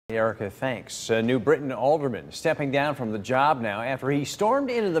Erica, thanks. New Britain alderman stepping down from the job now after he stormed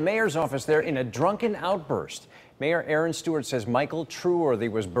into the mayor's office there in a drunken outburst. Mayor Aaron Stewart says Michael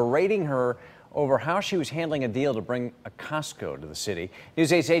Trueworthy was berating her over how she was handling a deal to bring a Costco to the city.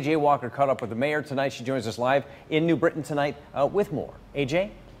 News 8's AJ Walker caught up with the mayor tonight. She joins us live in New Britain tonight with more.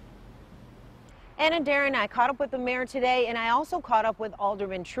 AJ? Anna, Darren, I caught up with the mayor today, and I also caught up with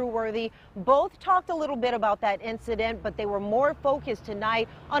Alderman Trueworthy. Both talked a little bit about that incident, but they were more focused tonight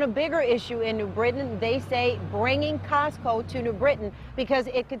on a bigger issue in New Britain. They say bringing Costco to New Britain because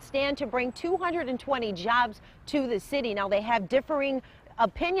it could stand to bring 220 jobs to the city. Now, they have differing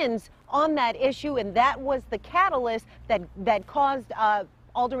opinions on that issue, and that was the catalyst that caused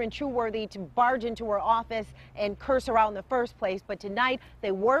Alderman Trueworthy to barge into her office and curse her out in the first place. But tonight,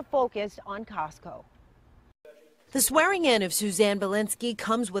 they were focused on Costco. The swearing in of Suzanne Belinsky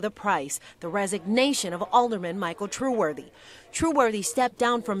comes with a price, the resignation of Alderman Michael Trueworthy. Trueworthy stepped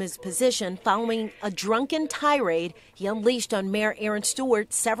down from his position following a drunken tirade he unleashed on Mayor Aaron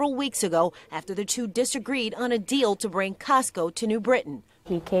Stewart several weeks ago after the two disagreed on a deal to bring Costco to New Britain.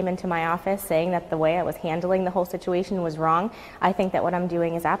 He came into my office saying that the way I was handling the whole situation was wrong. I think that what I'm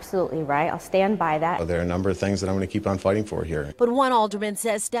doing is absolutely right. I'll stand by that. There are a number of things that I'm going to keep on fighting for here. But one alderman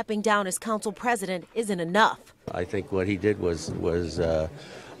says stepping down as council president isn't enough. I think what he did was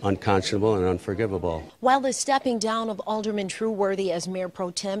unconscionable and unforgivable. While the stepping down of Alderman Trueworthy as mayor pro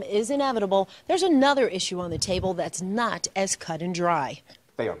tem is inevitable, there's another issue on the table that's not as cut and dry.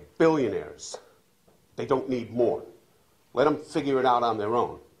 They are billionaires. They don't need more. Let them figure it out on their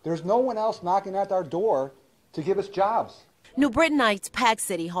own. There's no one else knocking at our door to give us jobs. New Brittanites packed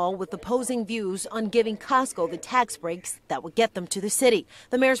City Hall with opposing views on giving Costco the tax breaks that would get them to the city.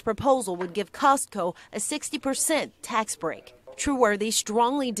 The mayor's proposal would give Costco a 60% tax break. Trueworthy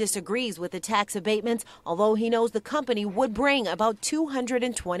strongly disagrees with the tax abatements, although he knows the company would bring about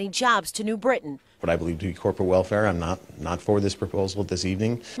 220 jobs to New Britain. But I believe to be corporate welfare. I'm not for this proposal this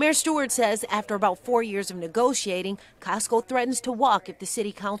evening. Mayor Stewart says after about 4 years of negotiating, Costco threatens to walk if the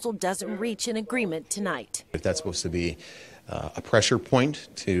city council doesn't reach an agreement tonight. If that's supposed to be a pressure point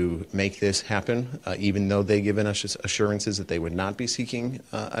to make this happen, even though they've given us assurances that they would not be seeking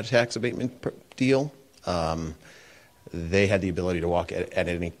a tax abatement deal, they had the ability to walk at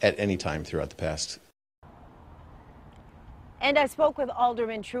any time throughout the past. And I spoke with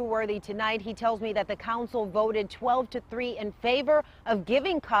Alderman Trueworthy tonight. He tells me that the council voted 12-3 in favor of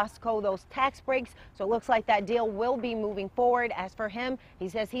giving Costco those tax breaks. So it looks like that deal will be moving forward. As for him, he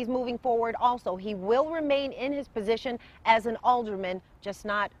says he's moving forward also. He will remain in his position as an alderman, just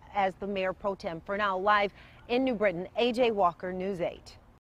not as the mayor pro tem. For now, live in New Britain, AJ Walker, News 8.